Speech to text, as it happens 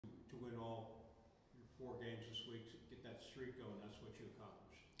4 games this week to get that streak going. That's what you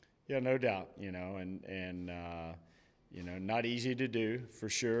accomplished. Yeah, no doubt. Not easy to do for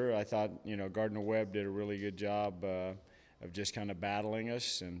sure. I thought Gardner Webb did a really good job of just kind of battling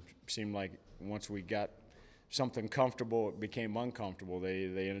us, and seemed like once we got something comfortable, it became uncomfortable. They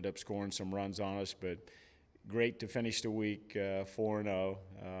ended up scoring some runs on us, but great to finish the week 4-0,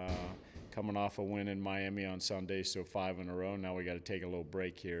 coming off a win in Miami on Sunday, so 5 in a row. Now we got to take a little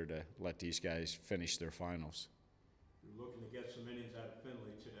break here to let these guys finish their finals. You're looking to get some innings out of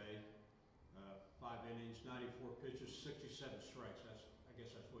Finley today. 5 innings, 94 pitches, 67 strikes. I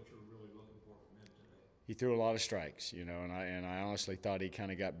guess that's what you're really looking for from him today. He threw a lot of strikes, and I honestly thought he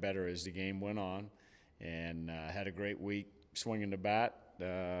kind of got better as the game went on, and had a great week swinging the bat,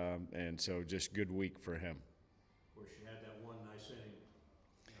 and so just good week for him. Of course, you had that one nice inning.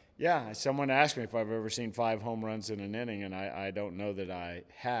 Yeah, someone asked me if I've ever seen 5 home runs in an inning, and I don't know that I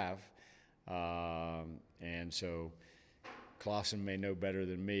have. And so Clausen may know better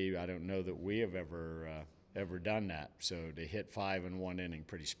than me. I don't know that we have ever done that. So to hit 5 in one inning,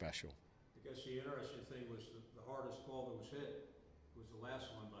 pretty special. I guess the interesting thing was the hardest ball that was hit was the last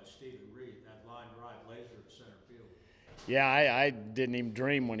one by Stephen Reed, that line drive laser to center field. Yeah, I didn't even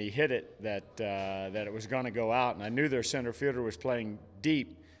dream when he hit it that it was going to go out, and I knew their center fielder was playing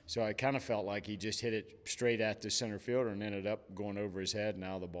deep, so I kind of felt like he just hit it straight at the center fielder and ended up going over his head and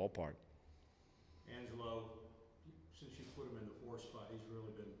out of the ballpark. Angelo, since you put him in the 4 spot, he's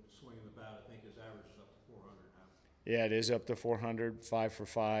really been swinging the bat. I think his average is up to 400 now. Yeah, it is up to 400, 5 for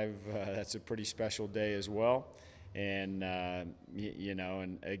 5. That's a pretty special day as well. And,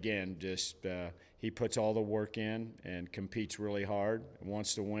 and again, just he puts all the work in and competes really hard,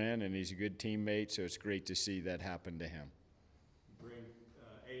 wants to win, and he's a good teammate, so it's great to see that happen to him. You bring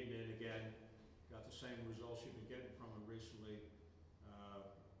Aiden in again, got the same results you've been getting from him recently.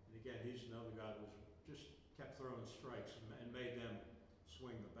 And again, he's another guy that was just kept throwing strikes and made them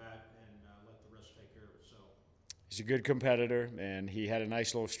swing the bat and let the rest take care of itself. He's a good competitor, and he had a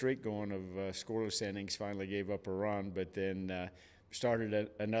nice little streak going of scoreless innings, finally gave up a run, but then started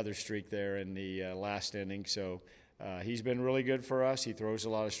another streak there in the last inning. So he's been really good for us. He throws a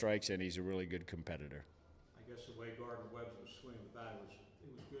lot of strikes, and he's a really good competitor. I guess the way Gardner Webb was swinging the bat, it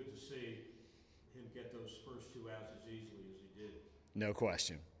was good to see him get those first 2 outs as easily as he did. No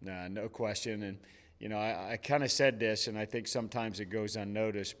question. No question. And, I kind of said this, and I think sometimes it goes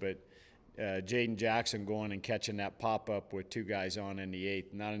unnoticed, but Jaden Jackson going and catching that pop-up with 2 guys on in the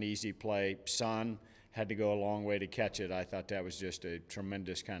 8th, not an easy play. Son had to go a long way to catch it. I thought that was just a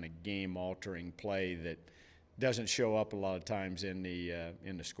tremendous kind of game-altering play that doesn't show up a lot of times in the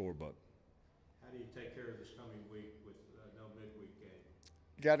scorebook. How do you take care of this coming week with no midweek game?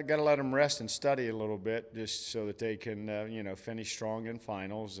 Got to let them rest and study a little bit, just so that they can finish strong in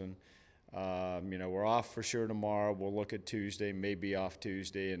finals. And we're off for sure tomorrow. We'll look at Tuesday, maybe off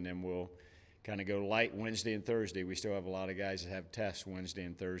Tuesday, and then we'll kind of go light Wednesday and Thursday. We still have a lot of guys that have tests Wednesday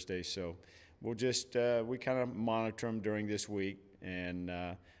and Thursday, so we'll just we kind of monitor them during this week. And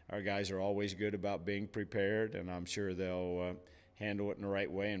our guys are always good about being prepared, and I'm sure they'll handle it in the right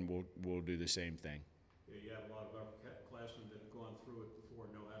way, and we'll do the same thing. Yeah, you have a lot of upperclassmen that have gone through it before,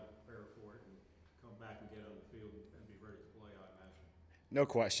 know how to prepare for it, and come back and get on the field and be ready to play, I imagine. No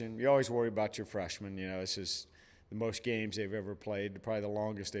question. You always worry about your freshmen. This is the most games they've ever played, probably the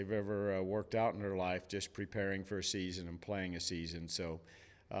longest they've ever worked out in their life, just preparing for a season and playing a season. So,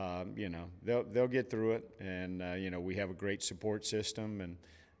 they'll get through it, and we have a great support system, and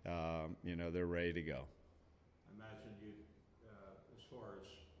they're ready to go. I imagine you, as far as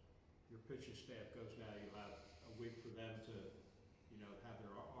your pitching staff goes now, you'll have a week for them to, have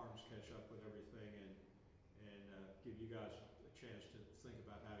their arms catch up with everything, and give you guys a chance to think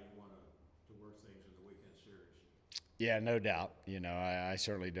about how you want to work things in the weekend series. Yeah, no doubt. I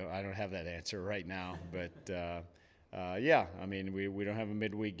certainly don't. I don't have that answer right now, but yeah. I mean, we don't have a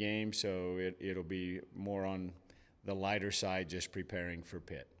midweek game, so it'll be more on the lighter side, just preparing for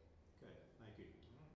Pitt.